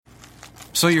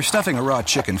So you're stuffing a raw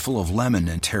chicken full of lemon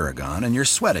and tarragon, and you're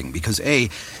sweating because A,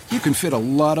 you can fit a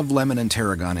lot of lemon and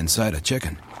tarragon inside a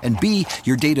chicken, and B,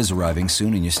 your date is arriving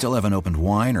soon and you still haven't opened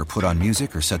wine or put on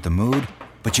music or set the mood,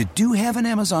 but you do have an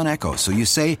Amazon Echo, so you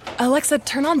say, "Alexa,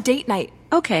 turn on date night."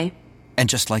 Okay. And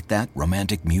just like that,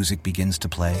 romantic music begins to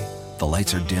play, the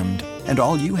lights are dimmed, and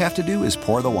all you have to do is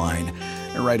pour the wine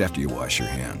right after you wash your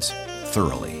hands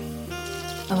thoroughly.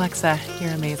 Alexa,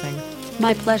 you're amazing.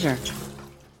 My pleasure.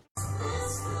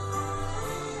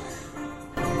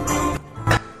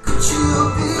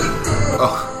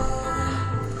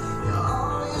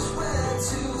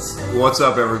 What's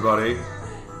up, everybody?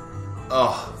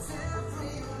 Oh,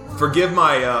 forgive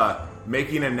my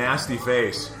making a nasty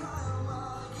face.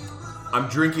 I'm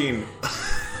drinking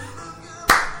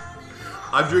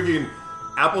warm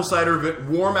apple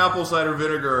cider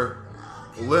vinegar,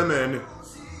 lemon,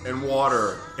 and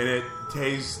water, and it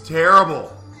tastes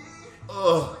terrible.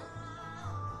 Ugh.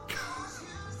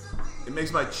 It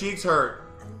makes my cheeks hurt.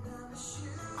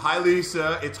 Hi,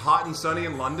 Lisa. It's hot and sunny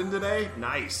in London today?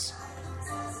 Nice.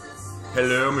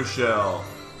 Hello, Michelle.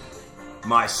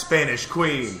 My Spanish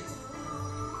queen.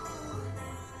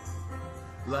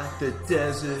 Like the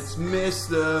deserts miss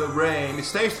the rain.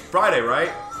 It's today's Friday,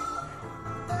 right?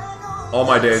 All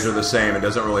my days are the same. It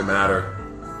doesn't really matter.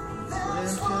 When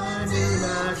Friday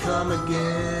night come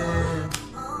again.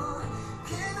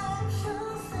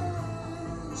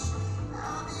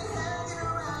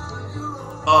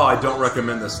 Oh, I don't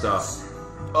recommend this stuff.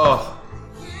 Oh.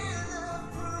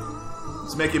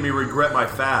 It's making me regret my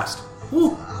fast.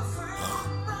 Whew.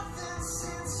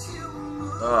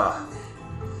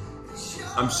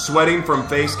 I'm sweating from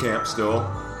face camp still.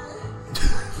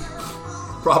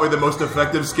 Probably the most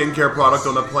effective skincare product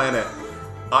on the planet.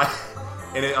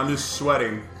 I'm just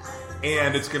sweating.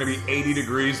 And it's going to be 80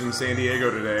 degrees in San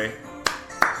Diego today.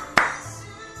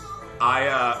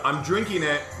 I'm drinking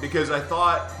it because I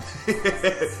thought...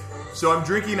 So I'm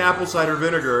drinking apple cider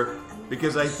vinegar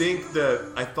because I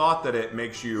thought that it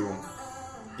makes you,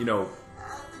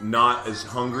 not as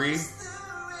hungry.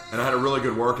 And I had a really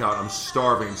good workout. I'm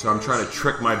starving, so I'm trying to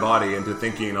trick my body into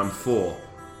thinking I'm full.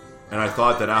 And I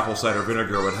thought that apple cider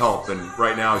vinegar would help, and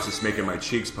right now it's just making my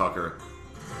cheeks pucker.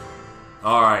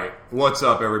 All right, what's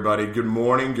up, everybody? Good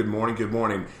morning, good morning, good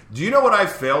morning. Do you know what I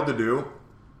failed to do?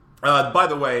 By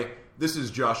the way, this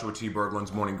is Joshua T.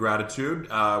 Berglan's Morning Gratitude.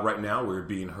 Right now, we're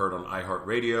being heard on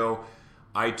iHeartRadio,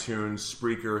 iTunes,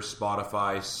 Spreaker,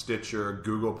 Spotify, Stitcher,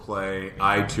 Google Play,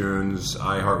 iTunes,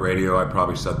 iHeartRadio. I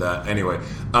probably said that. Anyway,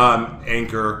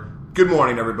 Anchor. Good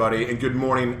morning, everybody, and good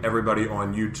morning, everybody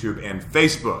on YouTube and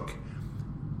Facebook.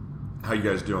 How you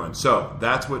guys doing? So,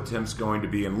 that's what Tim's going to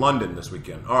be in London this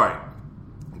weekend. All right.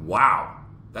 Wow.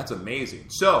 That's amazing.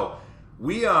 So,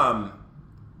 I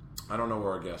don't know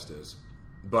where our guest is.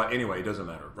 But anyway, it doesn't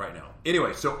matter right now.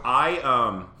 Anyway, so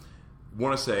I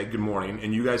want to say good morning,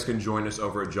 and you guys can join us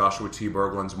over at Joshua T.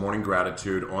 Berglan's Morning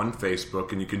Gratitude on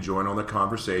Facebook, and you can join on the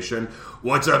conversation.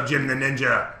 What's up, Jim the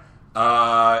Ninja?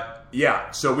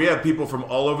 Yeah, so we have people from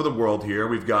all over the world here.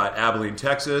 We've got Abilene,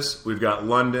 Texas. We've got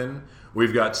London.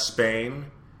 We've got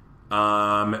Spain.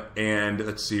 And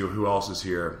let's see, who else is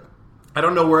here? I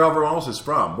don't know where everyone else is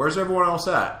from. Where's everyone else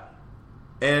at?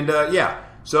 And, yeah.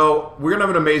 So, we're going to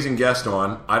have an amazing guest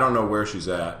on. I don't know where she's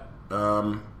at.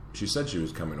 She said she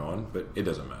was coming on, but it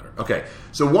doesn't matter. Okay,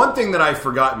 so one thing that I've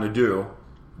forgotten to do,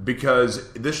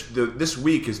 because this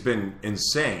week has been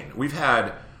insane.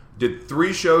 Did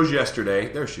 3 shows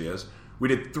yesterday. There she is. We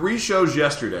did 3 shows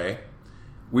yesterday.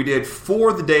 We did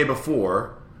 4 the day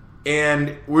before.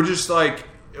 And we just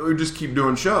keep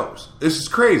doing shows. This is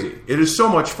crazy. It is so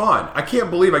much fun. I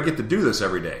can't believe I get to do this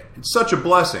every day. It's such a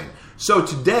blessing. So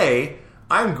today...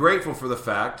 I'm grateful for the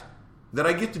fact that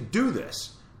I get to do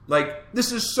this.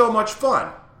 This is so much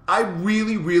fun. I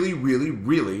really, really, really,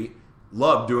 really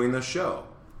love doing this show.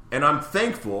 And I'm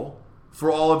thankful for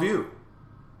all of you.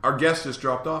 Our guest just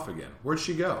dropped off again. Where'd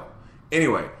she go?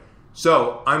 Anyway,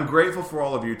 so I'm grateful for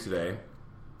all of you today.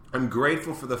 I'm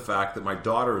grateful for the fact that my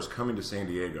daughter is coming to San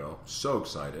Diego. So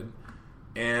excited.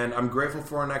 And I'm grateful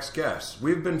for our next guest.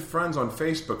 We've been friends on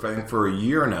Facebook, I think, for a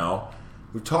year now.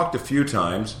 We've talked a few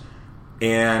times.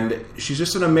 And she's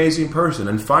just an amazing person.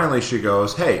 And finally she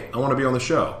goes, hey, I want to be on the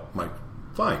show. I'm like,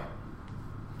 fine.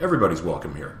 Everybody's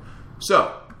welcome here.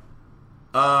 So,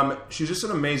 she's just an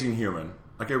amazing human.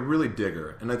 I really dig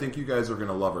her. And I think you guys are going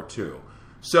to love her too.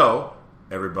 So,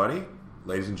 everybody,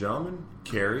 ladies and gentlemen,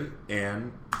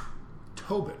 Kerri-Ann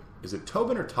Tobin. Is it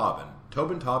Tobin or Tobin?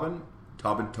 Tobin?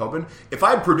 If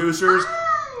I had producers,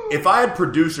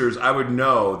 I would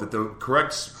know that the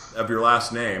correct of your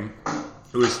last name...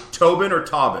 It was Tobin or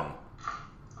Tobin?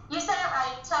 You said it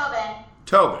right, Tobin.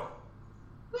 Tobin.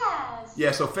 Yes.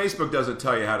 Yeah, so Facebook doesn't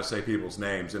tell you how to say people's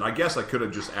names, and I guess I could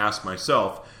have just asked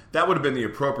myself. That would have been the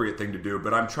appropriate thing to do,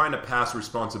 but I'm trying to pass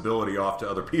responsibility off to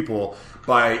other people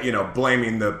by,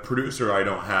 blaming the producer I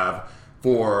don't have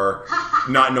for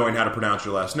not knowing how to pronounce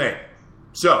your last name.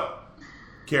 So,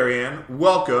 Kerri-Ann,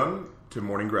 welcome to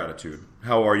Morning Gratitude.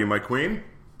 How are you, my queen?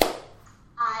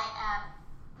 I am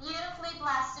beautifully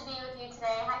blessed to be with you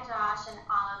today. Hi, Josh, and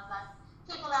all of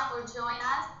the people that will join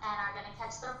us and are going to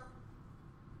catch the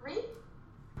read.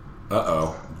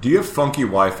 Uh-oh. Do you have funky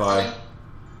Wi-Fi?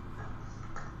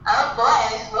 Oh, boy,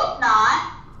 I hope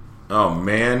not. Oh,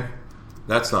 man.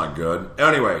 That's not good.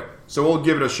 Anyway, so we'll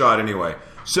give it a shot anyway.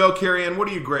 So, Kerri-Ann, what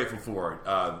are you grateful for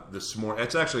this morning?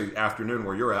 It's actually afternoon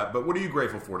where you're at, but what are you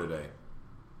grateful for today?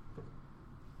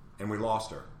 And we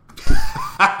lost her.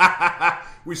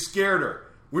 We scared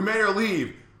her. We made her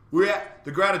leave.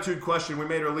 The gratitude question, we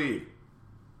made her leave.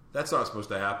 That's not supposed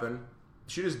to happen.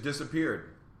 She just disappeared.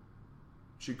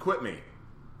 She quit me.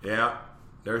 Yeah,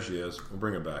 there she is. We'll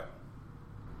bring her back.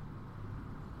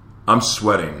 I'm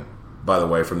sweating, by the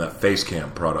way, from that face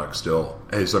cam product still.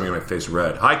 Hey, something in my face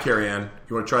red. Hi, Kerri-Ann.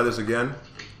 You want to try this again?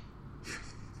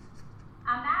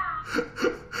 I'm back.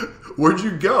 Where'd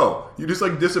you go? You just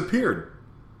disappeared.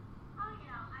 Oh, I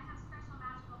have special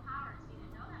magical powers. You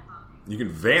didn't know that about me. You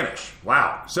can vanish.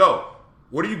 Wow. So,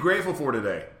 what are you grateful for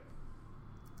today?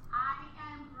 I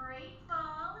am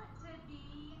grateful to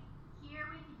be here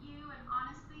with you, and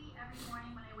honestly, every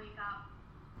morning when I wake up,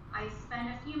 I spend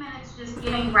a few minutes just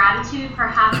giving gratitude for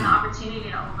having the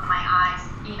opportunity to open my eyes.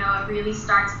 It really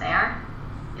starts there.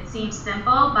 It seems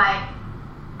simple, but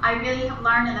I really have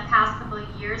learned in the past couple of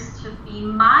years to be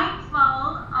mindful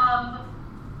of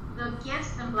the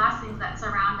gifts and blessings that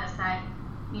surround us, that,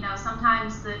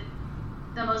 sometimes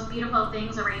the most beautiful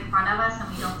things are right in front of us and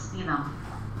we don't see them,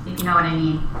 if you know what I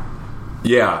mean.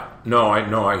 Yeah. No,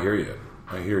 I hear you.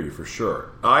 I hear you for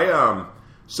sure.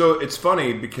 So it's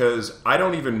funny because I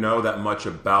don't even know that much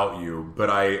about you, but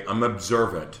I'm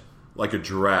observant, like a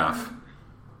giraffe.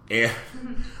 And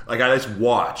I just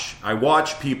watch. I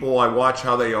watch people. I watch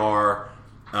how they are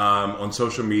on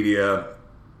social media,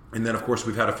 and then of course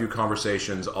we've had a few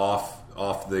conversations off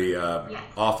the.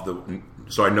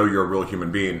 So I know you're a real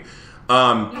human being.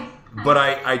 But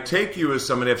I take you as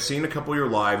somebody. I've seen a couple of your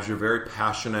lives. You're very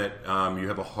passionate. You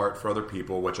have a heart for other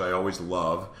people, which I always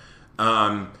love.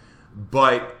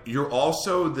 But you're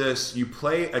also you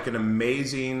play an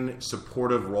amazing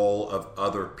supportive role of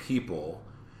other people.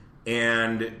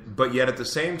 But yet at the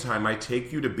same time, I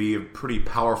take you to be a pretty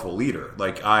powerful leader.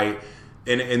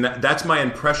 And that's my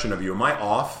impression of you. Am I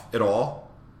off at all?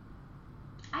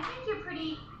 I think you're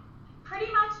pretty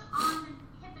much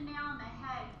hit the nail on the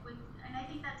head and I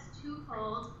think that's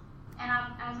twofold. And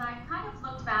as I kind of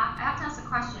looked back, I have to ask a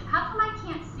question. How come I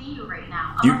can't see you right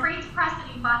now? I'm afraid to press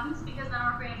any buttons because then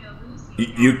I'm afraid I'm going to lose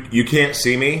you. You can't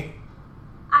see me?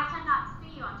 I cannot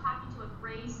see you. I'm talking to a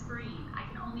gray screen. I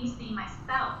can only see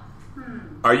myself.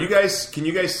 Can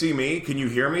you guys see me? Can you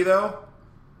hear me though?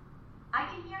 I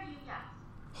can hear you, yes.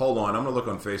 Hold on, I'm going to look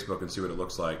on Facebook and see what it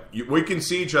looks like. We can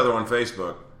see each other on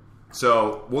Facebook,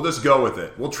 so we'll just go with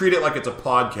it. We'll treat it like it's a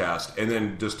podcast and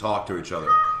then just talk to each other.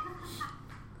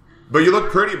 But you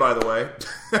look pretty, by the way.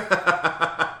 Hey, and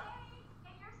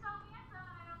you're so handsome and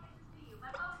I don't get to see you,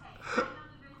 but okay. I know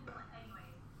the visual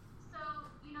anyways. So,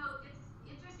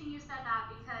 it's interesting you said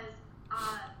that because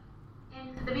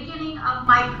in the beginning of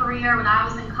my career, when I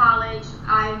was in college,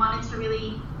 I wanted to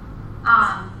really,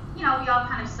 we all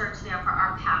kind of search there for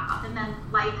our path, and then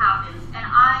life happens. And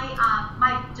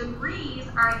my degrees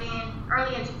are in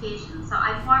early education. So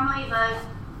I formerly was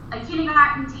a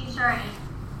kindergarten teacher and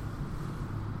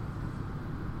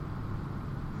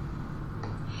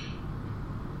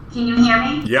Can you hear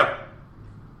me? Yep.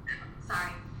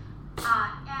 Sorry.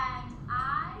 And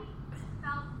I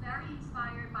felt very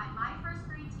inspired by my first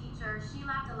grade teacher. She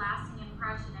left a lasting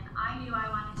impression, and I knew I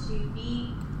wanted to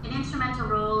be an instrumental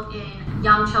role in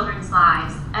young children's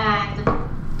lives. And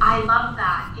I loved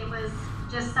that. It was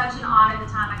just such an honor the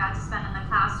time I got to spend in the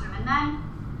classroom. And then,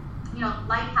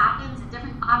 life happens and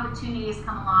different opportunities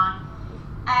come along.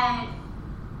 And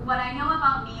what I know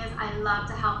about me is I love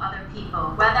to help other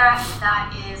people, whether that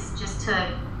is just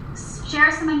to share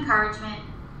some encouragement,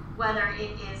 whether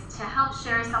it is to help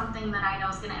share something that I know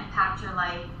is going to impact your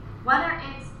life, whether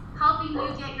it's helping you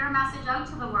get your message out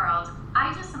to the world.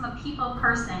 I just am a people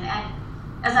person, and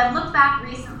as I've looked back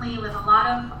recently with a lot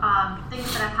of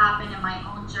things that have happened in my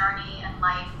own journey and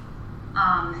life,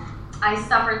 I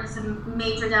suffered some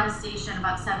major devastation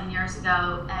about 7 years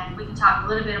ago, and we can talk a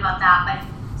little bit about that, but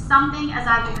something as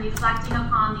I've been reflecting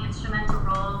upon the instrumental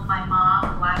role of my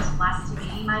mom, who I was blessed to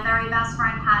be my very best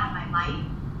friend had in my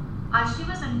life. She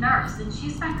was a nurse, and she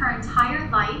spent her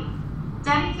entire life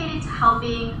dedicated to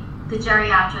helping the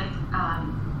geriatric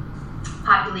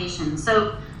population.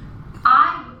 So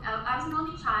I was an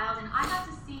only child, and I got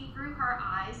to see through her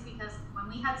eyes, because when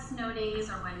we had snow days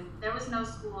or when there was no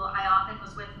school, I often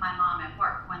was with my mom at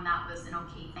work when that was an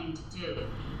okay thing to do.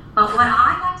 But what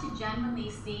I got to genuinely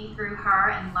see through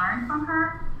her and learn from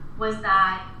her was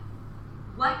that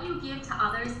what you give to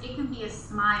others, it can be a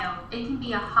smile, it can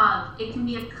be a hug, it can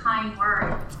be a kind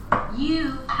word.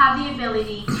 You have the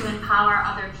ability to empower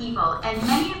other people. And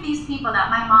many of these people that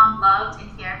my mom loved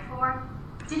and cared for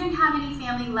didn't have any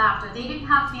family left, or they didn't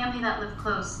have family that lived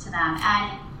close to them.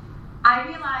 And I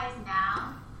realize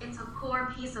now it's a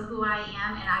core piece of who I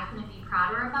am, and I couldn't be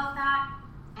prouder about that.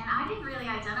 And I didn't really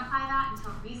identify that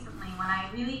until recently, when I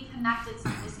really connected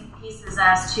some missing pieces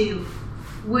as to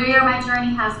where my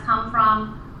journey has come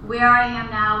from, where I am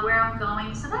now, where I'm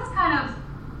going. So that's kind of,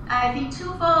 I think,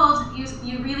 twofold.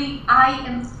 I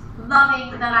am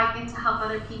loving that I get to help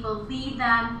other people, lead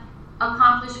them,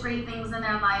 accomplish great things in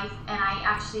their life, and I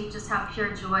actually just have pure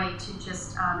joy to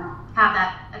just have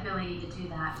that ability to do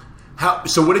that.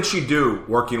 So what did she do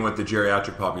working with the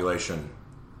geriatric population?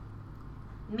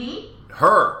 Me?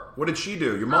 Her. What did she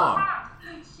do? Your mom?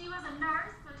 She was a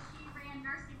nurse, so she ran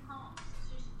nursing homes.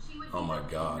 She would be Oh my the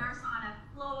God. nurse on a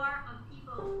floor of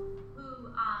people who,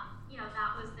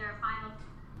 that was their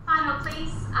final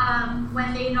place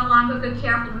when they no longer could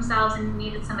care for themselves and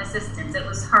needed some assistance. It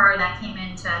was her that came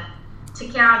in to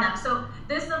care on them. So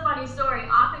this is a funny story.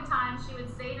 Oftentimes she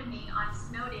would say to me on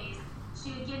snow days,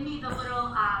 she would give me the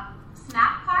little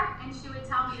snack cart, and she would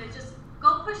tell me to just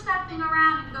go push that thing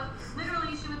around and go.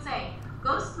 Literally, she would say,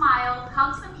 go smile,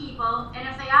 hug some people, and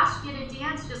if they ask you to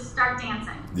dance, just start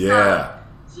dancing. Yeah.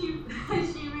 So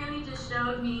she really just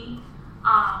showed me,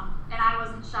 and I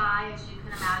wasn't shy, as you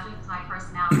can imagine, because my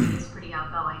personality is pretty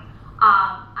outgoing.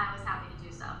 I was happy to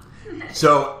do so.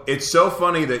 So it's so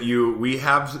funny that we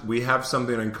have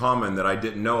something in common that I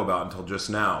didn't know about until just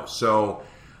now. So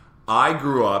I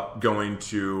grew up going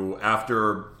to,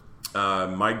 after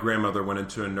my grandmother went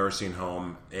into a nursing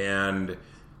home, and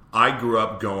I grew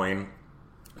up going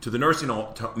to the nursing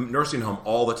home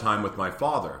all the time with my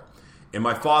father. And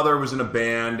my father was in a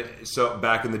band so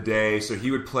back in the day, so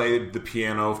he would play the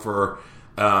piano for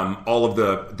all of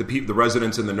the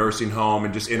residents in the nursing home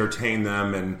and just entertain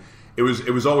them, and it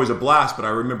was always a blast. But I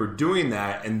remember doing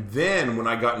that, and then when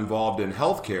I got involved in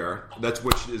healthcare,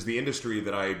 which is the industry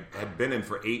that I had been in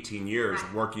for 18 years,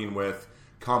 working with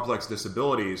complex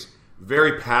disabilities,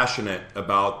 very passionate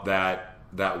about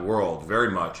that world, very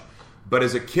much. But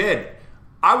as a kid,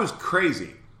 I was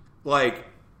crazy. Like,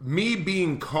 me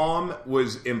being calm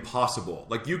was impossible.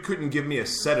 Like, you couldn't give me a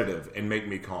sedative and make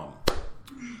me calm.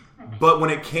 But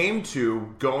when it came to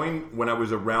when I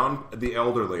was around the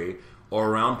elderly or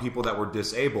around people that were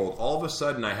disabled, all of a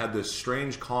sudden I had this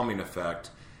strange calming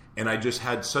effect, and I just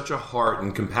had such a heart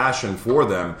and compassion for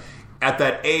them at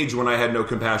that age when I had no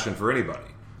compassion for anybody.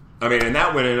 I mean, and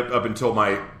that went up until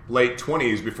my late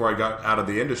 20s before I got out of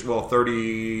the industry. Well,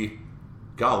 I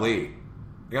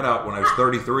got out when I was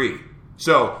 33.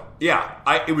 So, yeah,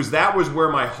 that was where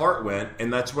my heart went,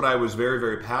 and that's what I was very,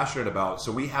 very passionate about.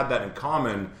 So we had that in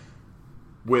common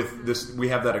with this. We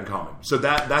have that in common. So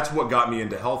that's what got me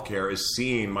into healthcare, is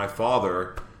seeing my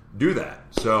father do that.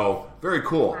 So, very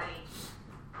cool.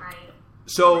 Right.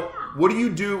 So, what do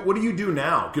you do? What do you do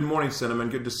now? Good morning, Cinnamon.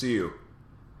 Good to see you.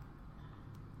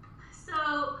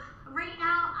 So, right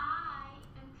now, I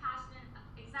am passionate,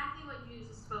 exactly what you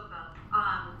just spoke of.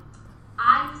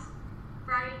 I was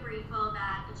very grateful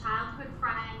that a childhood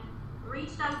friend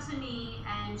reached out to me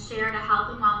and shared a health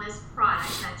and wellness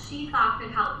product that she thought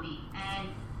could help me. And,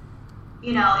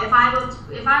 if I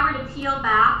were to peel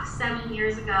back 7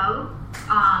 years ago,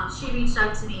 she reached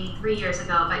out to me 3 years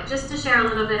ago. But just to share a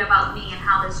little bit about me and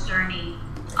how this journey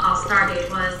all started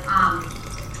was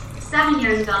 7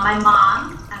 years ago, my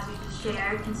mom, as we just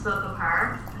shared and spoke of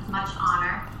her with much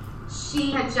honor,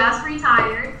 she had just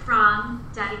retired from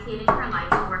dedicating her life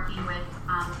to working with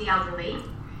the elderly.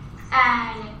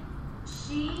 And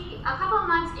a couple of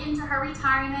months into her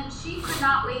retirement, she could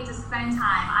not wait to spend time.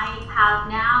 I have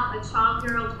now a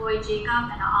 12-year-old boy, Jacob,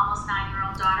 and an almost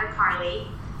 9-year-old daughter, Carly.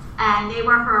 And they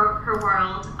were her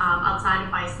world outside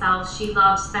of myself. She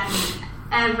loved spending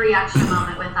every extra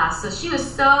moment with us. So she was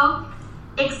so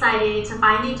excited to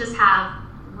finally just have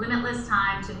limitless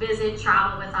time to visit,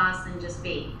 travel with us, and just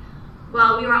be.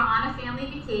 Well, we were on a family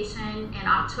vacation in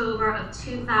October of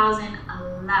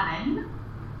 2011,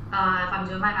 if I'm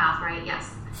doing my math right,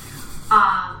 yes.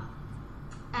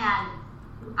 And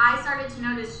I started to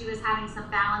notice she was having some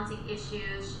balancing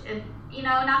issues, and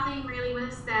nothing really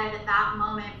was said at that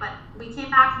moment, but we came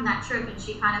back from that trip and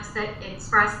she kind of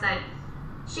expressed that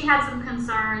she had some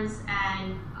concerns,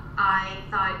 and I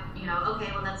thought,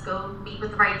 okay, well, let's go meet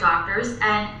with the right doctors,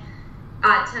 and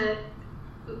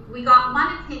we got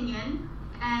one opinion,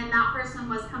 and that person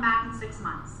was come back in 6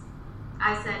 months.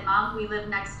 I said, Mom, we live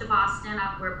next to Boston.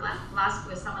 We're blessed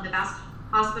with some of the best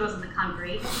hospitals in the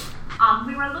country.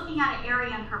 We were looking at an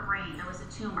area in her brain. There was a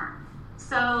tumor.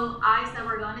 So I said,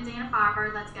 we're going to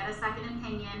Dana-Farber. Let's get a second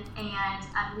opinion. And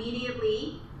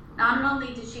immediately, not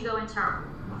only did she go into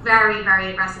very,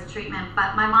 very aggressive treatment,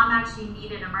 but my mom actually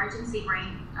needed emergency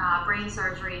brain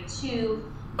surgery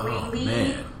to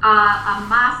relieve a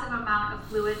massive amount of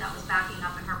fluid that was backing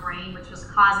up in her brain, which was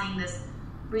causing this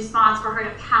response for her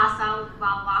to pass out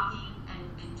while walking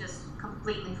and just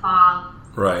completely fall.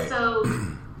 Right. So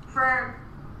for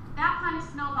that kind of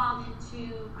snowballed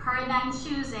into her then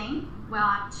choosing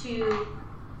to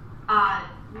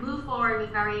move forward with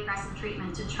very aggressive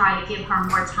treatment to try to give her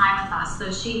more time with us.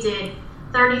 So she did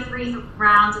 33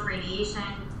 rounds of radiation,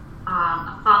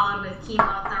 followed with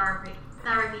chemotherapy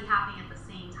happening at the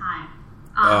same time.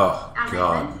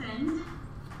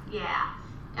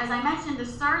 As I mentioned, the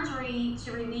surgery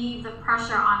to relieve the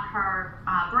pressure on her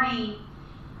brain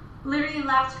literally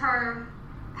left her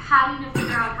having to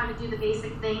figure out how to do the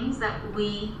basic things that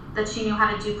she knew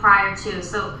how to do prior to.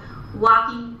 So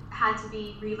walking had to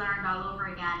be relearned all over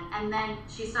again. And then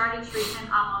she started treatment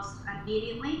almost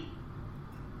immediately.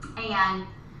 And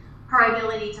her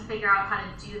ability to figure out how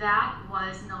to do that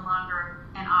was no longer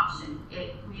an option.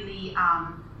 It really,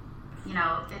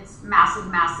 it's massive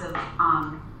amounts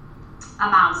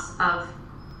of,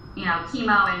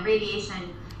 chemo and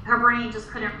radiation. Her brain just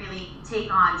couldn't really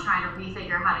take on trying to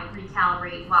refigure how to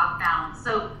recalibrate walk balance.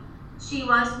 So she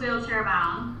was wheelchair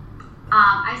bound.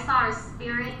 I saw a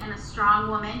spirit and a strong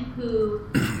woman who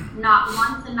not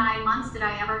once in 9 months did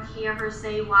I ever hear her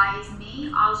say, why it's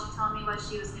me. All she told me was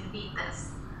she was going to beat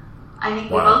this. I think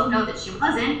we both know that she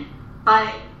wasn't,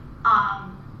 but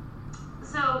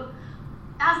so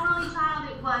as an only child,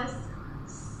 it was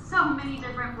so many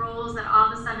different roles that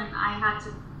all of a sudden I had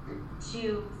to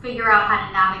figure out how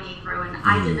to navigate through, and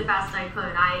I did the best I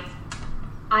could.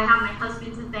 I have my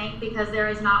husband to thank, because there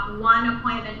is not one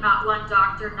appointment, not one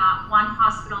doctor, not one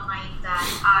hospital night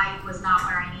that I was not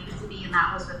where I needed to be, and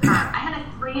that was with her. I had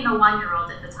a 3 and a 1-year-old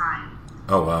at the time.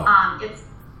 Oh, wow.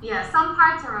 Some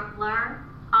parts are a blur.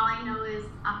 All I know is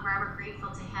I'm forever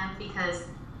grateful to him, because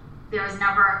there was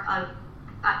never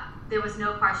there was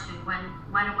no question when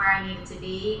and where I needed to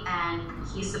be, and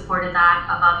he supported that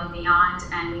above and beyond.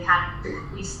 And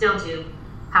we still do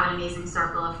have an amazing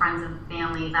circle of friends and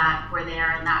family that were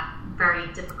there in that very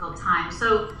difficult time.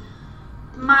 So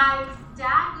my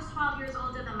dad was 12 years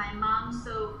older than my mom,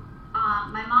 so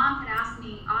my mom had asked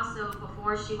me also,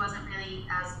 before she wasn't really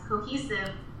as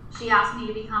cohesive, she asked me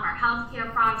to become her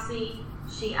healthcare proxy.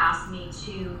 She asked me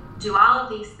to do all of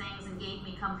these things and gave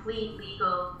me complete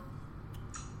legal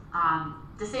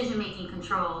decision-making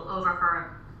control over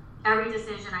her. Every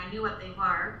decision, I knew what they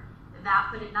were. That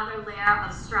put another layer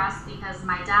of stress, because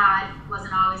my dad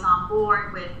wasn't always on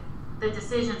board with the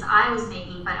decisions I was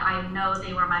making, but I know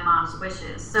they were my mom's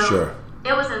wishes. So sure.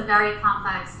 It was a very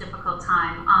complex, difficult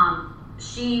time.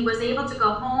 She was able to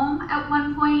go home at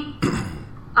one point.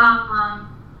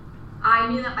 I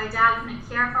knew that my dad couldn't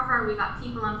care for her. We got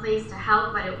people in place to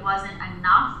help, but it wasn't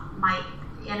enough.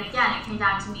 And again, it came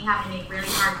down to me having to make really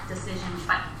hard decisions,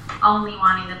 but only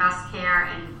wanting the best care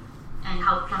and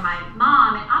help for my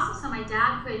mom, and also so my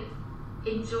dad could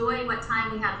enjoy what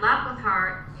time we had left with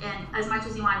her, and as much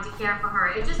as he wanted to care for her.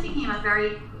 It just became a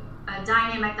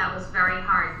dynamic that was very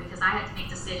hard, because I had to make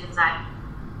decisions that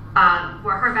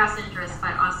were her best interests,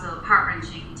 but also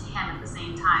heart-wrenching to him at the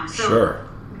same time. So sure.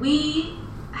 We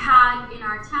had, in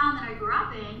our town that I grew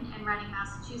up in Reading,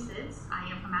 Massachusetts, I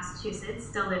am from Massachusetts,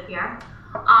 still live here,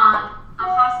 a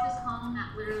hospice home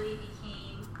that literally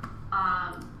became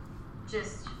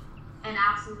just an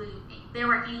absolute, there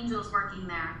were angels working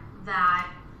there,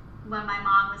 that when my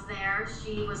mom was there,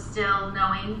 she was still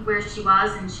knowing where she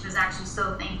was, and she was actually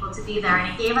so thankful to be there. And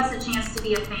it gave us a chance to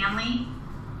be a family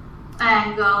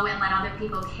and go and let other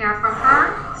people care for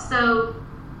her. So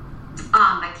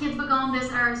my kids would go and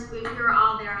visit her, so we were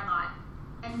all there a lot.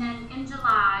 And then in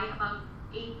July, about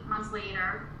 8 months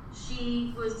later,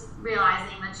 she was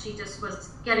realizing that she just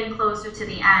was getting closer to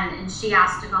the end, and she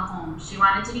asked to go home. She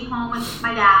wanted to be home with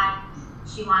my dad.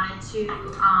 She wanted to,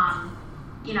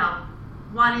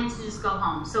 wanted to just go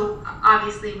home. So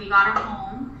obviously we got her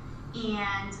home,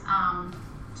 and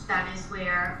that is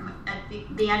where at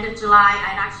the end of July,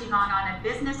 I'd actually gone on a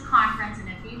business conference, and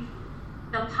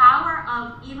the power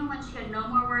of, even when she had no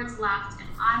more words left, and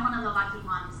I'm one of the lucky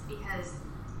ones because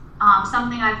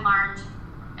something I've learned,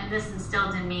 and this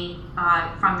instilled in me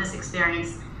from this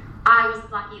experience, I was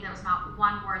lucky there was not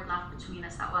one word left between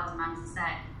us that wasn't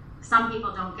unsaid. Some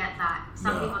people don't get that.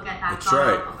 Some people get that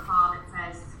call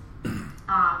that says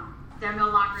they're no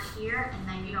longer here, and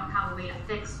then you don't have a way to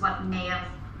fix what may have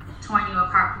torn you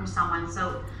apart from someone.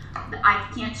 So I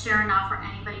can't share enough for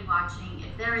anybody watching.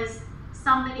 If there is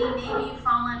somebody maybe you've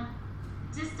fallen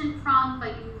distant from,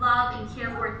 but you love and care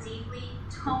for deeply,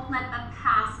 don't let the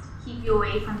past keep you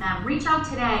away from them. Reach out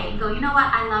today and go, you know what,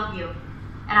 I love you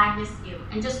and I miss you.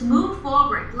 And just move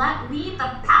forward. Leave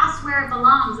the past where it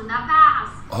belongs, in the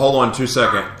past. Hold on 2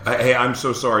 seconds. Hey, I'm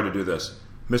so sorry to do this.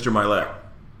 Mr. Milet.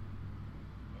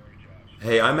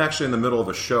 Hey, I'm actually in the middle of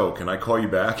a show. Can I call you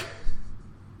back?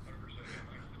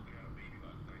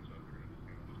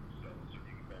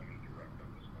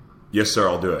 Yes, sir,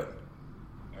 I'll do it.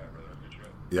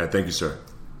 Yeah, thank you, sir.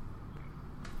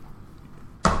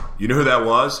 You know who that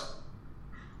was?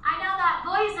 I know that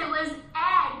voice. It was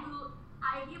Ed, who,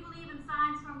 if you believe in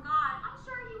signs from God, I'm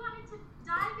sure he wanted to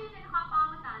dive in and hop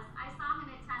on with us. I saw him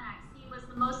at 10X. He was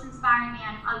the most inspiring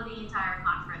man of the entire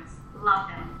conference.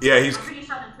 Loved him. Yeah, I'm pretty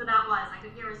sure that's who that was. I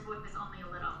could hear his voice only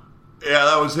a little. Yeah,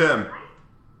 that was him.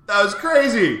 That was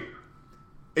crazy.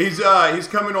 He's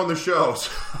coming on the show,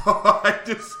 so I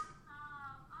just...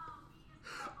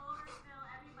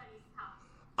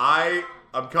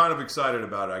 I'm kind of excited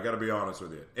about it. I got to be honest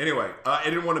with you. Anyway, I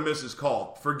didn't want to miss his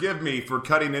call. Forgive me for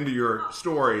cutting into your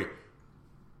story.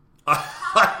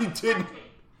 I didn't.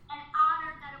 And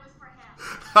honored that it was for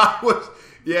him.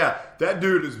 Yeah, that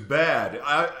dude is bad.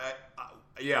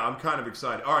 I'm kind of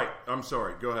excited. All right, I'm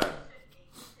sorry. Go ahead.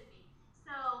 Should be.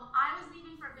 So I was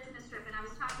leaving for a business trip, and I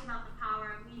was talking about the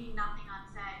power of leaving nothing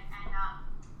unsaid. And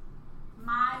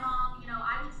my mom,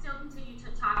 I would still continue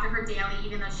to talk to her daily,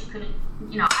 even though she couldn't,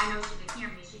 I know she could hear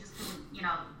me. She just couldn't,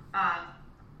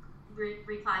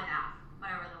 reply back,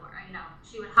 whatever the word,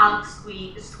 She would hug,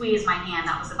 squeeze my hand.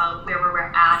 That was about where we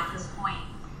were at this point.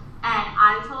 And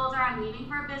I told her I'm leaving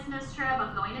for a business trip.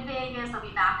 I'm going to Vegas. I'll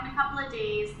be back in a couple of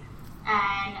days.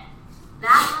 And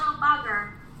that little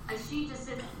bugger, she just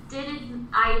didn't,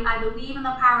 I believe in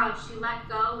the power of, she let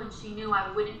go when she knew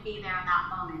I wouldn't be there in that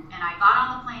moment. And I got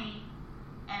on the plane.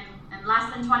 And in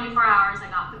less than 24 hours, I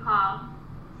got the call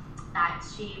that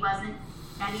she wasn't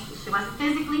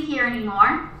physically here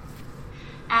anymore.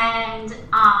 And,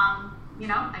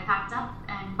 I packed up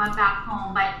and went back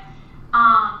home. But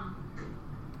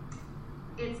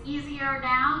it's easier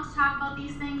now to talk about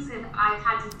these things because I've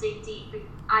had to dig deep.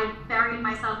 I buried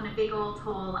myself in a big old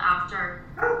hole after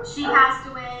she passed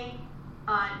away.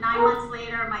 9 months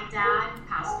later, my dad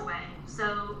passed away.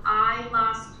 So I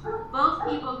lost both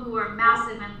people who were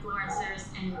massive influencers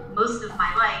in most of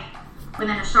my life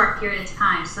within a short period of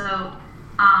time. So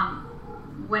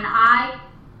when I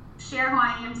share who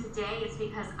I am today, it's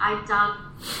because I dug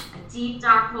a deep,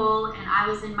 dark hole, and I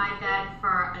was in my bed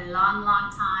for a long,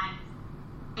 long time,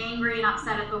 angry and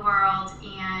upset at the world,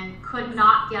 and could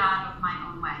not get out of my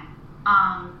own way.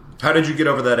 How did you get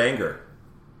over that anger?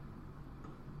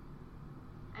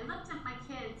 I looked at my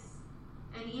kids,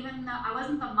 and even though I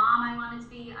wasn't the mom I wanted to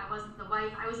be, I wasn't the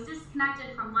wife, I was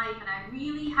disconnected from life, and I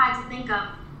really had to think of,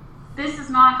 this is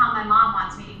not how my mom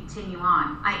wants me to continue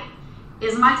on.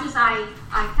 As much as I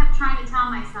kept trying to tell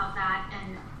myself that,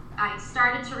 and I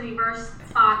started to reverse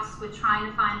thoughts with trying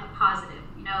to find the positive.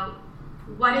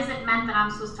 What is it meant that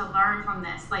I'm supposed to learn from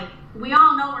this? Like, we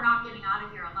all know we're not getting out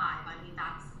of here alive. I mean,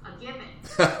 that's a given.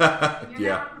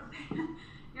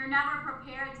 You're never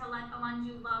prepared to let the ones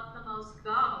you love the most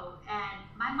go. And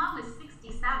my mom was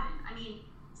 67. I mean,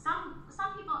 some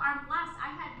people aren't blessed.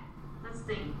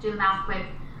 Do the math quick.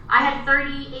 I had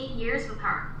 38 years with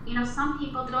her. Some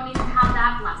people don't even have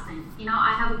that blessing.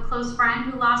 I have a close friend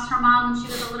who lost her mom when she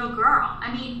was a little girl.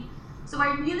 I mean, so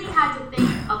I really had to think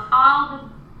of all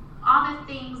the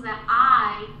things that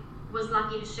I was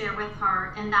lucky to share with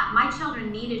her, and that my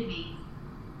children needed me.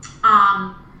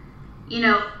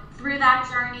 Through that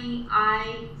journey,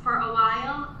 for a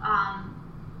while,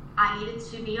 I needed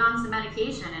to be on some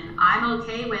medication, and I'm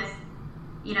okay with,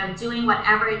 doing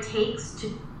whatever it takes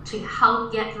to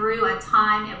help get through a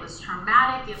time. It was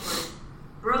traumatic. It was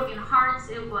broken hearts.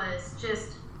 It was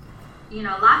just,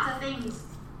 lots of things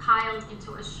piled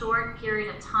into a short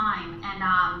period of time. And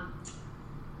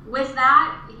with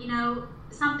that,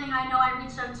 something I know I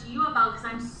reached out to you about because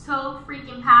I'm so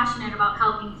freaking passionate about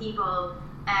helping people,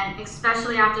 and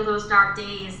especially after those dark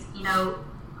days,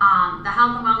 The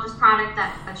health and wellness product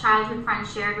that a childhood friend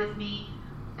shared with me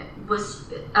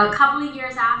was a couple of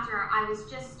years after I was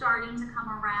just starting to come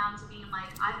around to being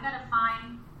like, I've got to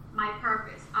find my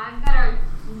purpose. I've got to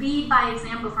lead by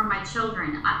example for my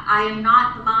children. I am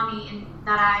not the mommy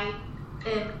that I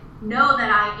know that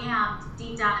I am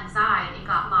deep down inside. It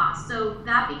got lost. So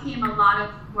that became a lot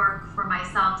of work for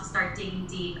myself to start digging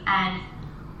deep. And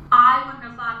I wouldn't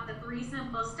have thought the 3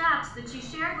 simple steps that she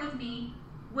shared with me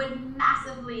would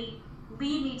massively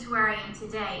lead me to where I am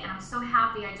today. And I'm so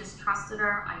happy I just trusted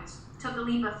her. I took a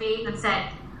leap of faith and said,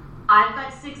 I've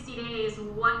got 60 days.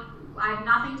 I have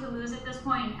nothing to lose at this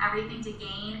point and everything to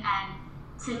gain. And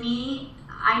to me,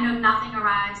 I know nothing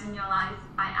arrives in your life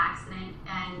by accident.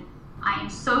 And I am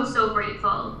so, so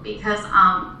grateful because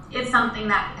it's something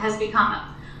that has become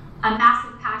a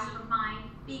massive passion of mine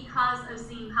because of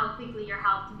seeing how quickly your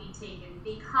health can be taken,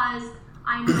 because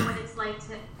I know what it's like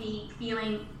to be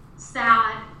feeling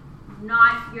sad,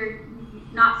 not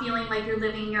feeling like you're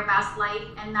living your best life,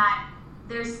 and that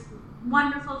there's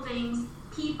wonderful things,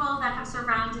 people that have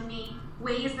surrounded me,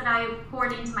 ways that I have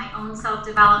poured into my own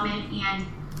self-development, and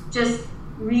just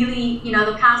really,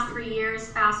 the past 3 years,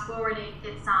 fast forward,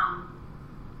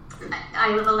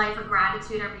 I live a life of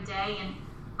gratitude every day, and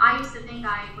I used to think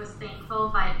I was thankful,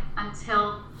 but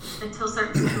until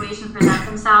certain situations present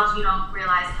themselves, you don't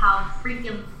realize how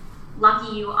freaking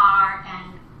lucky you are.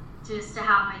 And just to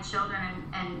have my children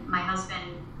and my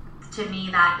husband, to me,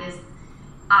 that is,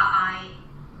 I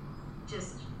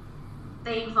just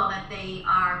thankful that they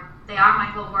are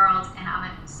my whole world, and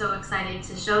I'm so excited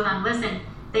to show them. Listen,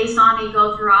 they saw me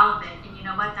go through all of it, and you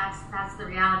know what? That's the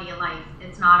reality of life.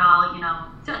 It's not all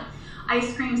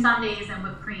ice cream sundaes and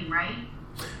whipped cream, right?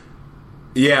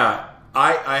 Yeah,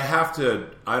 I have to.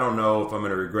 I don't know if I'm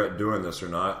going to regret doing this or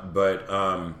not, but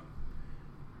are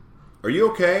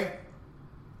you okay?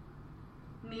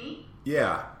 Me?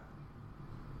 Yeah.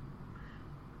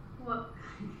 What?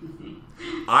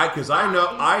 Because I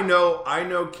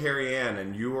know Kerri-Ann,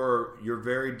 and you're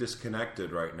very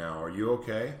disconnected right now. Are you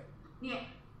okay? Yeah.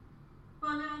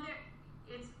 Well, no,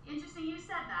 it's interesting you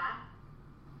said that,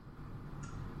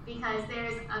 because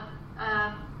there's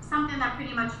something that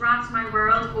pretty much rocked my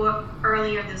world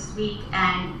earlier this week,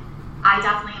 and I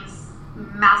definitely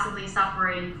am massively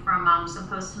suffering from some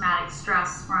post-traumatic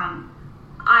stress from,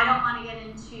 I don't want to get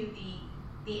into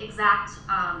the exact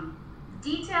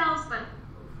details, but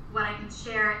what I can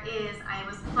share is I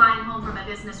was flying home from a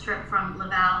business trip from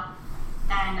Laval,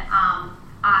 and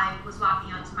I was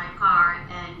walking out to my car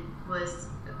and was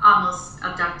almost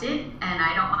abducted, and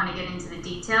I don't want to get into the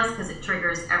details because it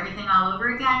triggers everything all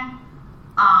over again.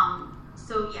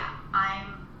 So yeah,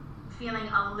 I'm feeling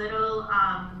a little,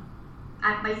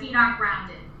 my feet aren't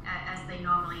grounded as they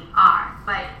normally are,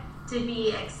 but to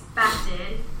be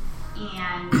expected,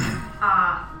 and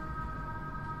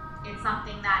it's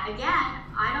something that, again,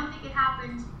 I don't think it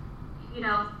happened,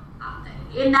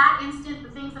 in that instant. The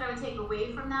things that I would take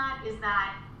away from that is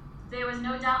that there was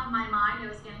no doubt in my mind I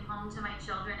was getting home to my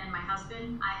children and my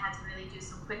husband. I had to really do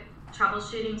some quick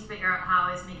troubleshooting to figure out how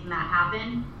I was making that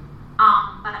happen.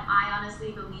 But I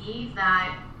honestly believe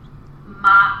that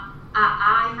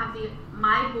I have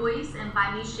my voice, and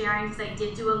by me sharing, because I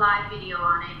did do a live video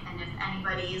on it, and if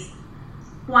anybody's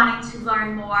wanting to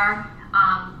learn more,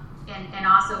 and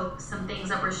also some things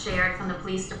that were shared from the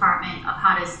police department of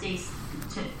how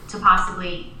to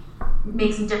possibly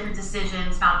make some different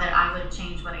decisions, not that I would have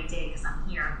changed what I did because I'm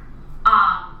here,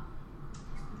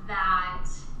 that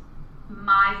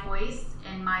my voice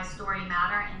and my story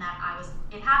matter, and that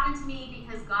it happened to me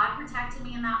because God protected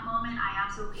me in that moment. I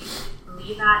absolutely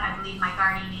believe that. I believe my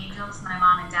guardian angels, my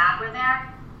mom and dad, were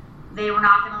there. They were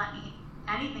not going to let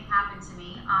anything happen to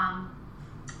me,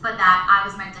 but that I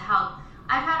was meant to help.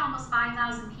 I've had almost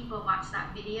 5,000 people watch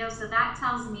that video, so that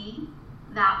tells me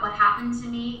that what happened to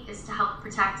me is to help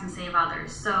protect and save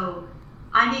others. So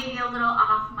I may be a little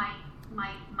off my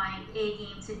A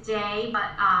game today,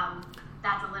 but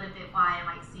that's a little bit why I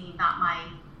might seem not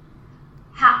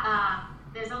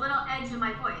there's a little edge in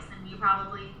my voice, and you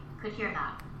probably could hear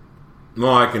that.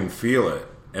 No, I can feel it,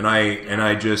 and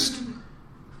I just,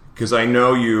 because I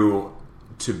know you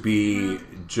to be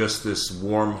just this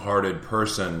warm-hearted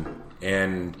person,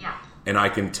 and I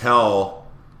can tell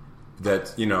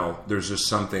that, there's just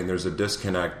something, there's a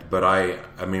disconnect, but I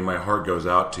mean, my heart goes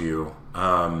out to you.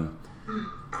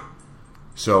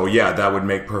 So yeah, that would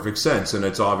make perfect sense, and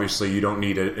it's obviously you don't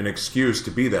need an excuse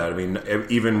to be that. I mean,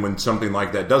 even when something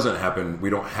like that doesn't happen, we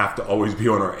don't have to always be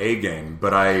on our A game.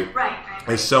 But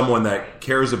as someone that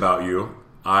cares about you,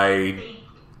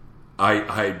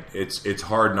 it's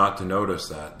hard not to notice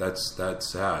that. That's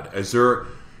sad.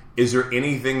 Is there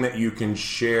anything that you can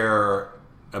share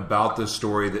about this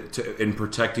story in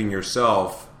protecting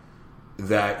yourself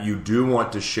that you do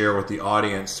want to share with the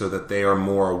audience so that they are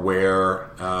more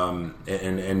aware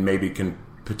and maybe can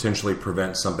potentially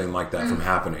prevent something like that from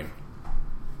happening?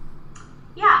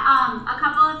 Yeah, a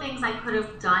couple of things I could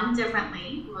have done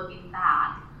differently looking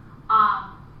back.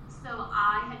 So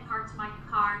I had parked my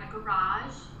car in a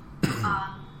garage.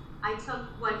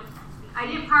 I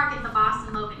didn't park at the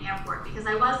Boston Logan Airport because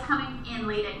I was coming in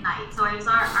late at night. So I was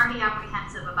already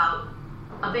apprehensive about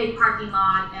a big parking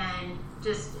lot, and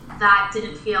just that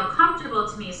didn't feel comfortable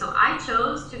to me. So I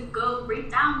chose to go right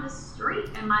down the street.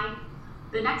 And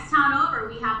the next town over,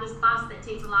 we have this bus that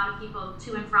takes a lot of people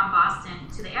to and from Boston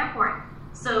to the airport.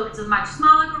 So it's a much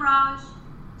smaller garage.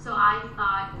 So I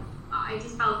thought, I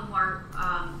just felt more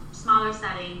smaller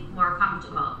setting, more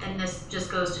comfortable. And this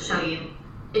just goes to show you,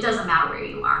 it doesn't matter where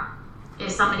you are.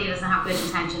 If somebody doesn't have good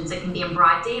intentions, it can be in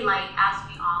broad daylight, as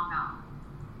we all know.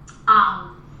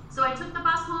 So I took the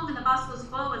bus home, and the bus was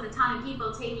full with a ton of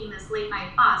people taking this late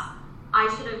night bus. I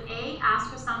should have A,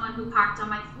 asked for someone who parked on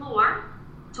my floor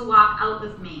to walk out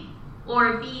with me,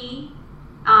 or B,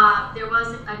 there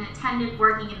was an attendant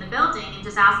working in the building and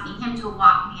just asking him to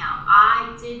walk me out.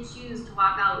 I did choose to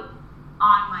walk out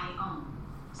on my own.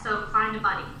 So find a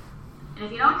buddy. And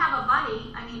if you don't have a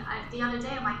buddy, I mean, the other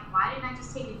day I'm like, why didn't I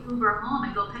just take an Uber home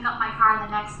and go pick up my car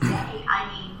the next day? I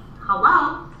mean,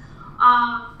 hello?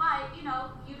 But,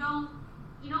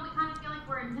 we kind of feel like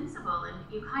we're invincible, and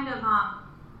you kind of,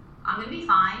 I'm going to be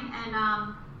fine,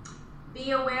 and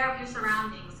be aware of your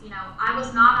surroundings. I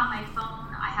was not on my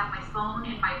phone. I have my phone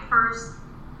in my purse.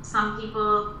 Some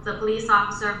people, the police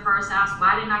officer first asked,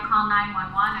 why didn't I call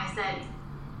 911? I said,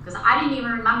 because I didn't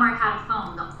even remember I had a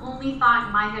phone. The only thought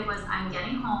in my head was, I'm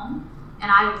getting home,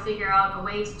 and I will figure out a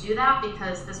way to do that,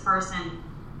 because this person,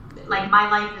 like, my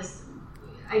life is,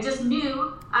 I just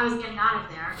knew I was getting out of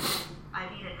there, and I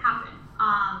made it happen.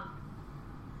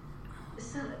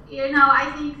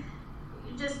 I think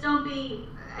just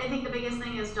I think the biggest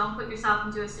thing is don't put yourself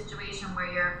into a situation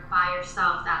where you're by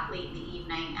yourself that late in the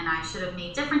evening, and I should have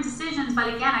made different decisions,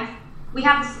 but again, we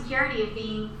have the security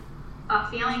of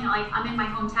feeling like I'm in my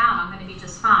hometown, I'm going to be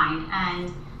just fine.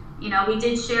 And, we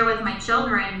did share with my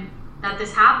children that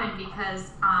this happened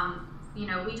because,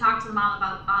 we talk to them all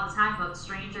the time about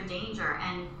stranger danger,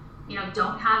 and,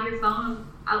 don't have your phone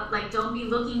out, like, don't be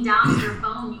looking down at your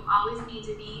phone. You always need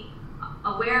to be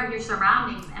aware of your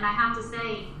surroundings. And I have to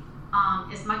say,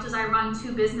 as much as I run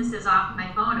 2 businesses off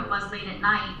my phone, it was late at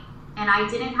night, and I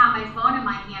didn't have my phone in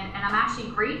my hand, and I'm actually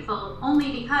grateful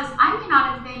only because I may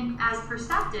not have been as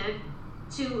perceptive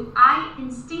I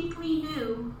instinctively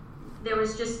knew there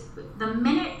was just, the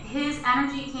minute his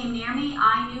energy came near me,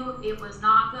 I knew it was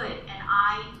not good, and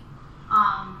I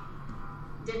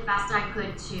did the best I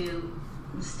could to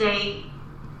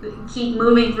keep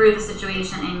moving through the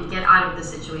situation and get out of the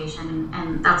situation,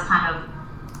 and that's kind of,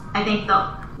 I think,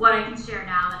 what I can share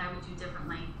now that I would do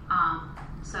differently.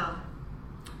 So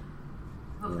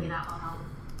hopefully that will help.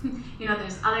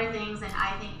 There's other things, and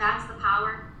I think that's the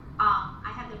power.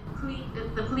 I had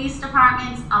the police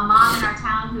department, a mom in our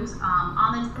town who's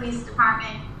on the police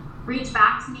department, reach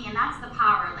back to me, and that's the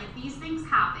power. Like, these things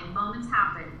happen, moments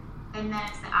happen, and then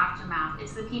it's the aftermath.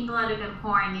 It's the people that have been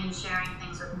pouring in, sharing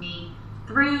things with me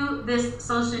through this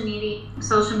social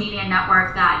media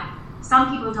network that some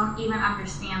people don't even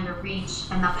understand the reach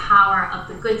and the power of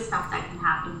the good stuff that can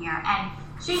happen here. And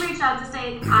she reached out to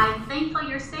say, I'm thankful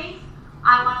you're safe.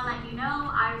 I want to let you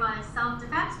know I run a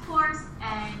self-defense course,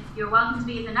 and you're welcome to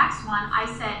be at the next one. I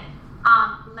said,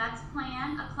 let's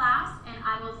plan a class, and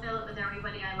I will fill it with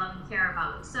everybody I love and care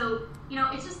about. So,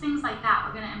 it's just things like that.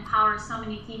 We're going to empower so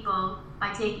many people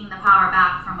by taking the power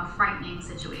back from a frightening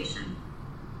situation.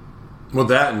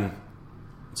 Well, and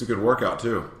it's a good workout,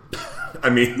 too.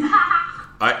 I mean,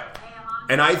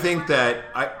 I think that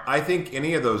I think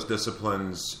any of those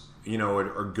disciplines,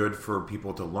 are good for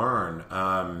people to learn.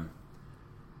 I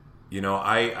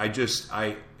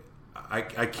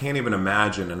can't even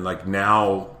imagine, and like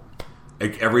now,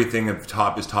 like everything is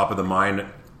top of the mind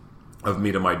of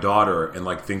me to my daughter, and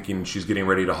like thinking she's getting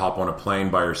ready to hop on a plane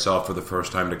by herself for the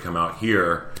first time to come out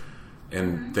here.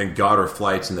 And thank God her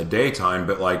flight's in the daytime,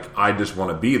 but like I just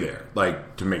want to be there,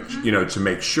 like to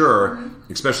make sure,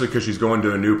 especially because she's going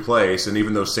to a new place, and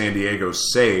even though San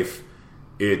Diego's safe,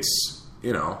 it's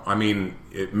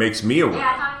it makes me aware.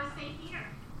 Yeah, I thought it was safe here.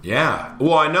 Yeah,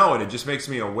 well, I know, and it just makes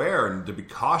me aware and to be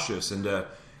cautious, and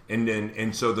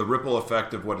so the ripple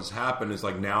effect of what has happened is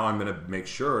like now I'm going to make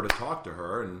sure to talk to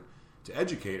her and to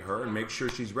educate her and make sure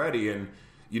she's ready. And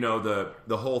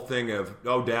the whole thing of,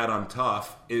 oh, Dad, I'm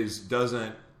tough,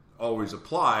 doesn't always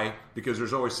apply because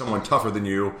there's always someone tougher than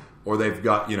you, or they've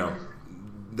got,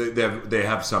 they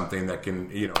have something that can,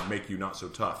 make you not so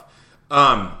tough.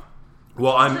 I just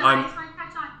want to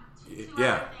touch on two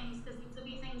yeah. other things, because these will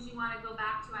be things you want to go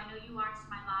back to. I know you watched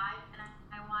my live, and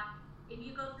I want, if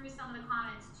you go through some of the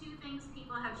comments, two things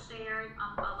people have shared,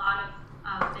 a lot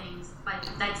of things, but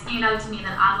that stand out to me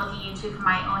that I'm looking into for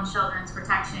my own children's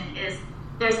protection is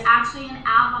there's actually an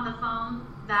app on the phone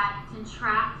that can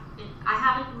track. I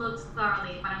haven't looked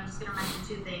thoroughly, but I'm just going to mention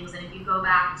two things. And if you go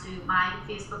back to my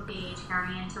Facebook page,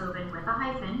 Kerri-Ann Tobin with a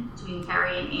hyphen between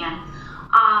Kerri and Ann,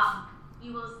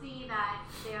 you will see that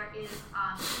there is,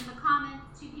 in the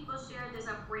comments, two people shared, there's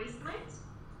a bracelet.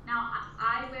 Now,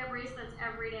 I wear bracelets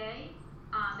every day.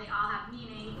 They all have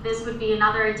meaning. This would be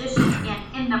another addition.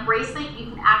 And in the bracelet,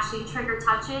 you can actually trigger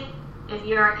touch it. If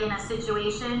you're in a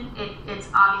situation, it's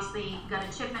obviously got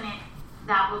a chip in it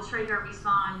that will trigger,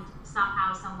 respond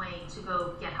somehow, some way to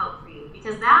go get help for you.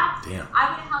 Because that, damn. I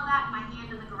would have held that in my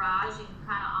hand in the garage. You can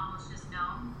kind of almost just know,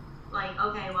 like,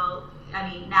 okay, well, I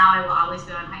mean, now I will always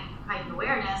be on heightened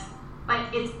awareness,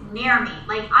 but it's near me.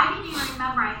 Like, I didn't even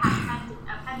remember I had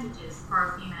appendages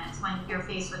for a few minutes when you're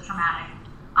faced with traumatic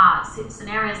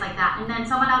scenarios like that. And then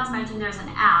someone else mentioned there's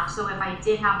an app, so if I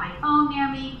did have my phone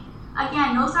near me,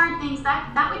 again, those aren't things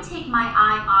that would take my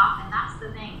eye off, and that's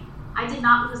the thing. I did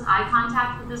not lose eye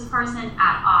contact with this person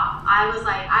at all. I was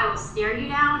like, I will stare you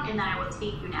down, and then I will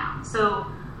take you down. So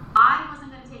I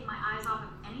wasn't going to take my eyes off of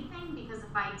anything, because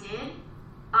if I did,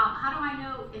 how do I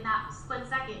know in that split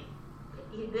second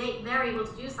they're able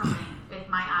to do something if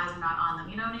my eyes are not on them?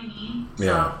 You know what I mean? Yeah.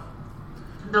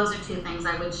 So those are two things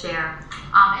I would share.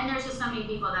 And there's just so many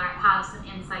people that have some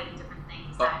insight in different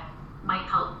things that might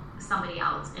help somebody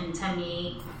else. And to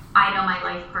me, I know my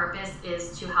life purpose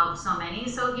is to help so many.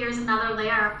 So here's another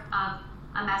layer of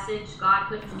a message God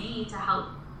put in me to help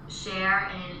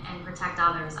share and protect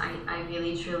others. I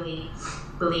really, truly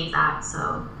believe that.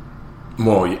 So.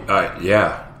 Well,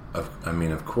 yeah. I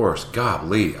mean, of course.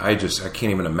 Golly, I can't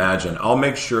even imagine. I'll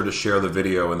make sure to share the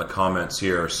video in the comments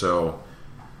here, so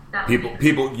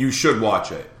people, you should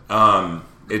watch it.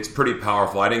 It's pretty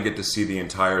powerful. I didn't get to see the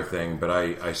entire thing, but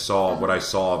I saw what I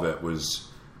saw of it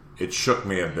it shook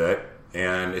me a bit,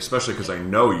 and especially because I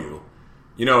know you.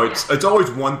 It's always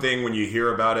one thing when you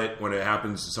hear about it, when it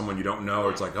happens to someone you don't know,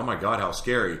 it's like, oh my God, how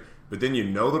scary. But then you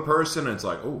know the person, and it's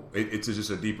like, oh, it's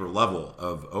just a deeper level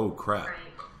of, oh crap.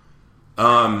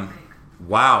 Right.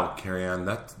 Wow, Kerri-Ann,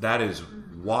 that is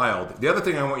wild. The other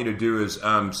thing I want you to do is,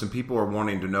 some people are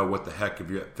wanting to know what the heck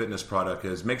of your fitness product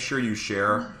is. Make sure you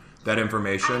share that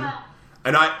information.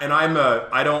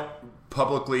 I don't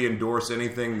publicly endorse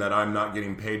anything that I'm not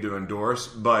getting paid to endorse,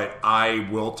 but I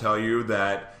will tell you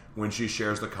that when she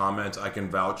shares the comments, I can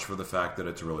vouch for the fact that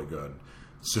it's really good.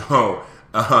 So,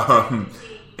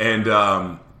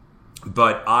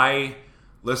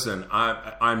 listen,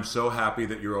 I'm so happy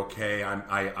that you're okay.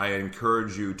 I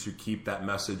encourage you to keep that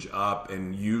message up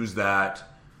and use that.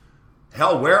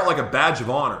 Hell, wear it like a badge of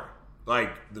honor.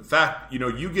 Like the fact,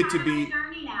 you get to be.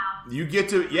 You get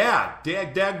to,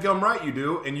 dadgum right you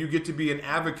do, and you get to be an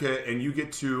advocate, and you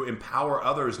get to empower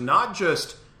others. Not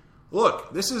just,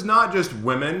 look, this is not just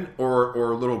women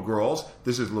or little girls.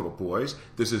 This is little boys.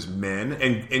 This is men,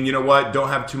 and you know what? Don't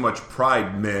have too much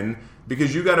pride, men,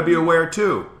 because you got to be aware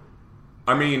too.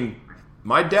 I mean,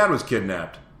 my dad was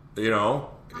kidnapped, he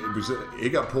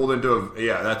got pulled into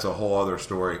that's a whole other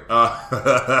story.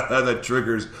 That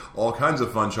triggers all kinds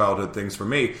of fun childhood things for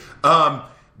me.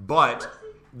 But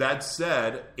that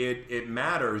said, it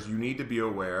matters. You need to be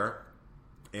aware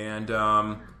and,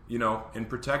 and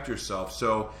protect yourself.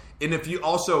 So, and if you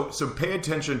also, pay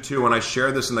attention to, when I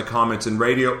share this in the comments, and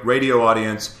radio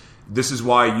audience, this is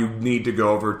why you need to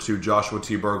go over to Joshua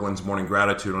T. Berglan's Morning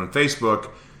Gratitude on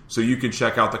Facebook, so you can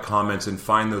check out the comments and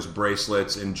find those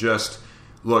bracelets and just,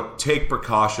 look, take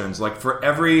precautions. Like for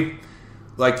every,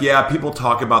 people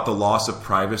talk about the loss of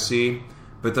privacy,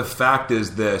 but the fact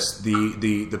is this,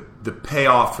 the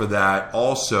payoff for that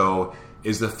also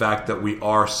is the fact that we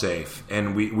are safe,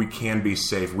 and we can be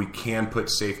safe. We can put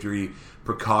safety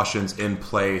precautions in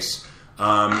place.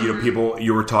 People,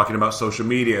 you were talking about social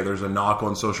media. There's a knock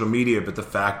on social media, but the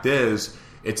fact is,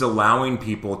 it's allowing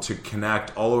people to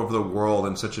connect all over the world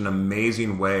in such an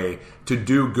amazing way to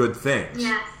do good things.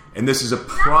 Yes. And this is a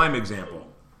prime example.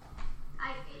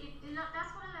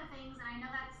 That's one of the things, and I know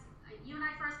that's, you and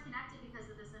I first connected because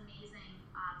of this amazing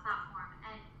platform.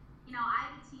 And, I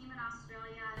have a team in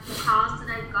Australia, and the calls that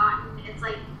I've gotten, it's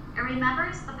like, it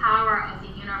remembers the power of the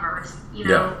universe,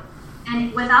 Yeah.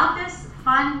 And without this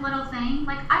fun little thing,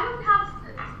 I wouldn't have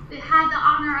had the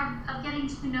honor of getting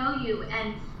to know you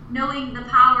and knowing the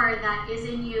power that is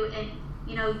in you. And,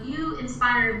 you know, you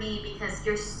inspire me because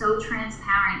you're so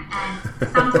transparent.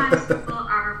 And sometimes people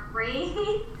are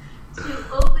afraid to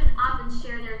open up and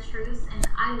share their truths. And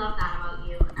I love that about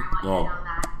you. And I want you to know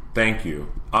that. Thank you.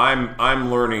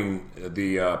 I'm learning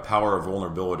the power of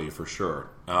vulnerability for sure,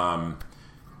 and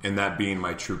that being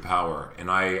my true power.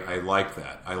 And I like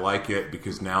that. I like it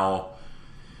because now,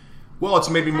 well, it's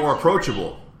made me more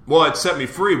approachable. Well, it set me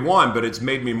free, one, but it's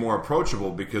made me more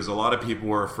approachable because a lot of people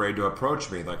were afraid to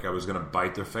approach me, like I was going to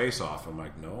bite their face off. I'm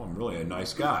like, no, I'm really a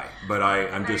nice guy. But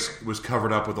I'm just was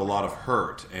covered up with a lot of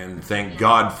hurt. And thank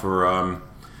God for...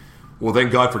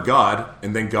 thank God for God,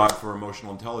 and thank God for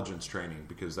emotional intelligence training,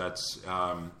 because that's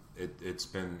it's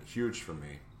been huge for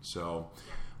me. So,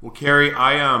 well, Kerri,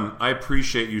 I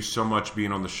appreciate you so much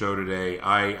being on the show today.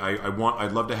 I'd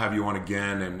love to have you on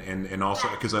again, and also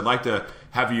because I'd like to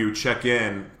have you check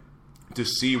in to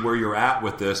see where you're at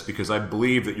with this, because I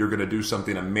believe that you're going to do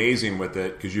something amazing with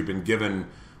it, because you've been given.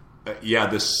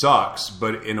 This sucks,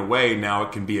 but in a way now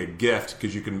it can be a gift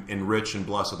because you can enrich and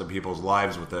bless other people's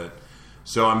lives with it.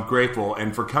 So I'm grateful.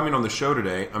 And for coming on the show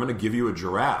today, I'm going to give you a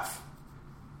giraffe.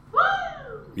 Woo!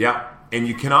 Yeah. And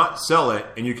you cannot sell it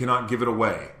and you cannot give it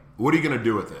away. What are you going to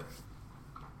do with it?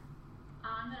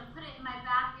 I'm going to put it in my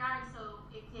backyard so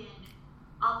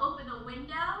I'll open a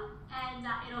window and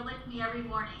it'll lick me every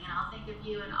morning, and I'll think of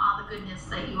you and all the goodness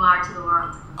that you are to the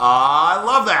world. I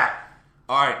love that.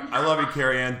 All right. I love you,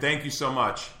 Kerri-Ann. Thank you so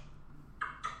much.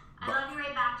 I love you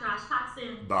right back, Josh. Talk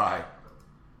soon. Bye.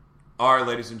 All right,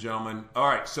 ladies and gentlemen. All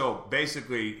right, so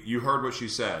basically, you heard what she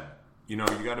said. You know,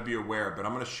 you got to be aware, but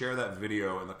I'm going to share that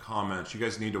video in the comments. You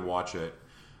guys need to watch it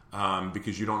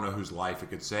because you don't know whose life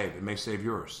it could save. It may save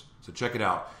yours. So check it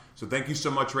out. So thank you so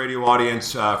much, radio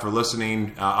audience, for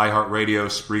listening. iHeartRadio,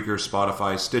 Spreaker,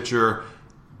 Spotify, Stitcher,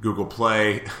 Google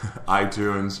Play,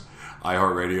 iTunes,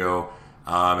 iHeartRadio,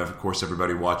 and of course,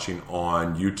 everybody watching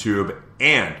on YouTube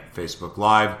and Facebook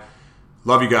Live.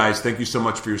 Love you guys. Thank you so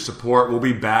much for your support. We'll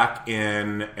be back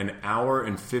in an hour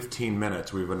and 15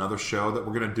 minutes. We have another show that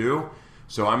we're going to do.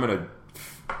 So I'm going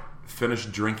to finish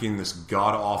drinking this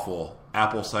god-awful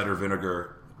apple cider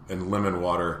vinegar and lemon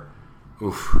water.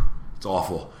 Oof, it's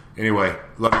awful. Anyway,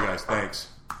 love you guys. Thanks.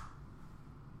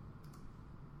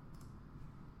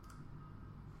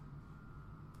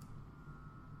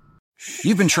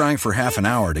 You've been trying for half an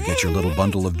hour to get your little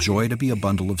bundle of joy to be a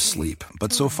bundle of sleep,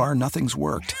 but so far nothing's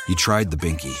worked. You tried the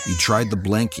Binky, you tried the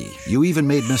Blanky, you even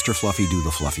made Mr. Fluffy do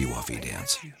the Fluffy Wuffy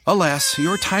dance. Alas,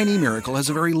 your tiny miracle has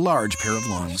a very large pair of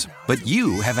lungs, but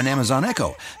you have an Amazon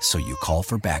Echo, so you call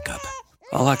for backup.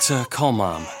 Alexa, call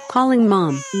Mom. Calling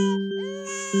Mom.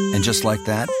 And just like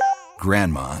that,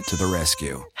 Grandma to the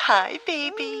rescue. Hi,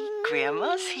 baby.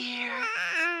 Grandma's here.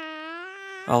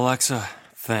 Alexa,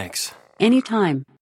 thanks. Anytime.